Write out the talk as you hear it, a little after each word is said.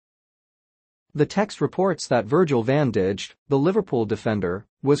The text reports that Virgil van Dijk, the Liverpool defender,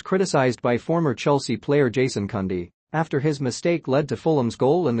 was criticised by former Chelsea player Jason Cundy after his mistake led to Fulham's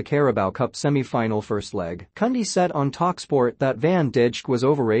goal in the Carabao Cup semi-final first leg. Cundy said on talkSPORT that Van Dijk was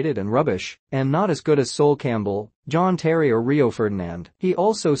overrated and rubbish and not as good as Sol Campbell, John Terry or Rio Ferdinand. He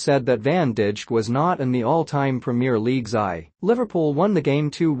also said that Van Dijk was not in the all-time Premier League's eye. Liverpool won the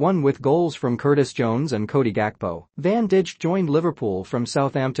game 2-1 with goals from Curtis Jones and Cody Gakpo. Van Dijk joined Liverpool from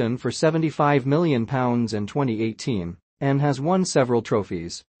Southampton for £75 million in 2018 and has won several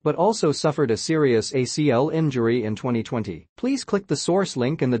trophies, but also suffered a serious ACL injury in 2020. Please click the source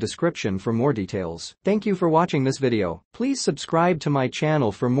link in the description for more details. Thank you for watching this video. Please subscribe to my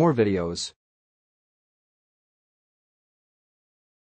channel for more videos.